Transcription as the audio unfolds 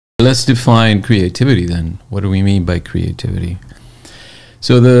Let's define creativity then. What do we mean by creativity?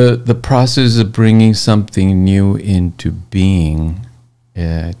 So the process of bringing something new into being,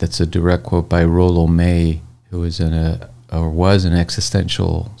 that's a direct quote by Rollo May, who was an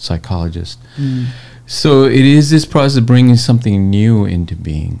existential psychologist. So it is this process of bringing something new into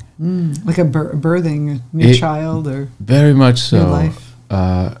being. Like a birthing a new child, or very much so. New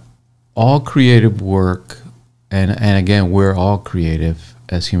life. All creative work, and again, we're all creative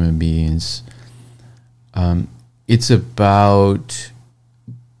as human beings. It's about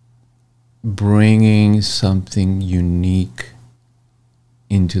bringing something unique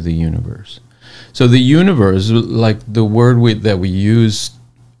into the universe. So the universe, like the word that we use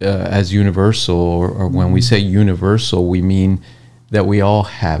as universal, or when we say universal, we mean that we all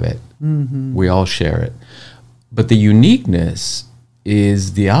have it. We all share it. But the uniqueness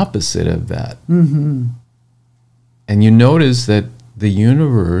is the opposite of that. And you notice that the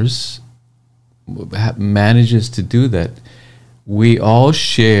universe manages to do that. We all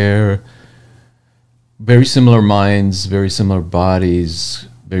share very similar minds, very similar bodies,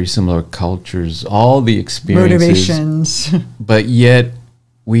 very similar cultures, all the experiences. Motivations. But yet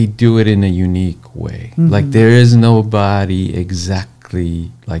we do it in a unique way. Like there is nobody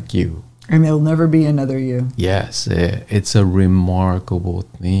exactly like you. And there'll never be another you. Yes, it's a remarkable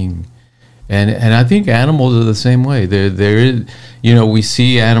thing. And I think animals are the same way. There is, we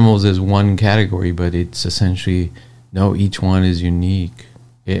see animals as one category, but it's essentially, no, each one is unique.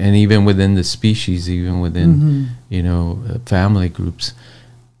 And even within the species, even within, family groups,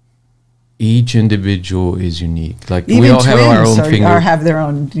 each individual is unique. Like even we all have our own finger. Have their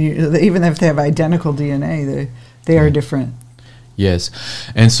own, even if they have identical DNA, they are different. Yes.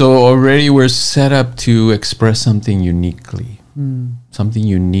 And so already we're set up to express something uniquely. Something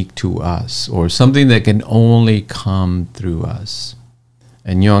unique to us, or something that can only come through us.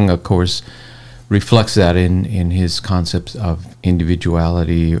 And Jung, of course, reflects that in his concepts of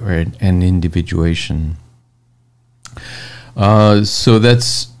individuality and individuation. So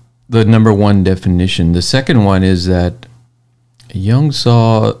that's the number one definition. The second one is that Jung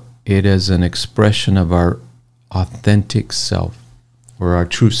saw it as an expression of our authentic self, or our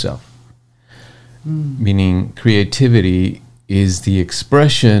true self. Meaning creativity is the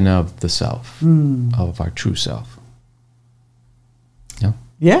expression of the self, of our true self.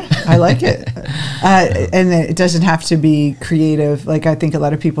 Yeah, I like it. And it doesn't have to be creative. Like I think a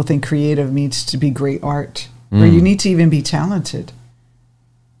lot of people think creative means to be great art, or you need to even be talented.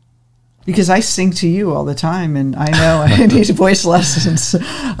 Because I sing to you all the time, and I know I need voice lessons.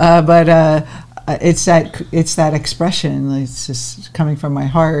 But it's that expression. It's just coming from my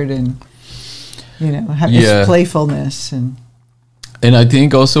heart, and it's playfulness And I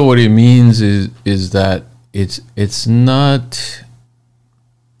think also what it means is that it's not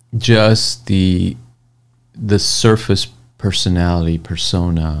just the surface personality,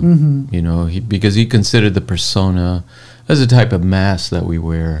 persona, because he considered the persona as a type of mask that we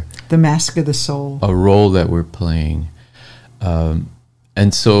wear. The mask of the soul. A role that we're playing.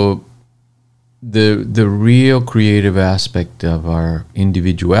 And so the real creative aspect of our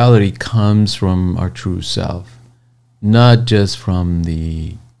individuality comes from our true self. Not just from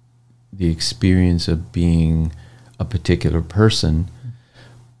the experience of being a particular person,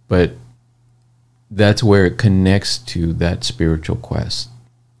 but that's where it connects to that spiritual quest.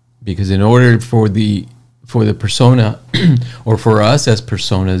 Because in order for the persona, or for us as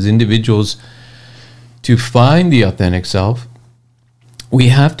personas, individuals, to find the authentic self, we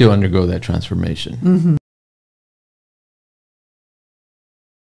have to undergo that transformation.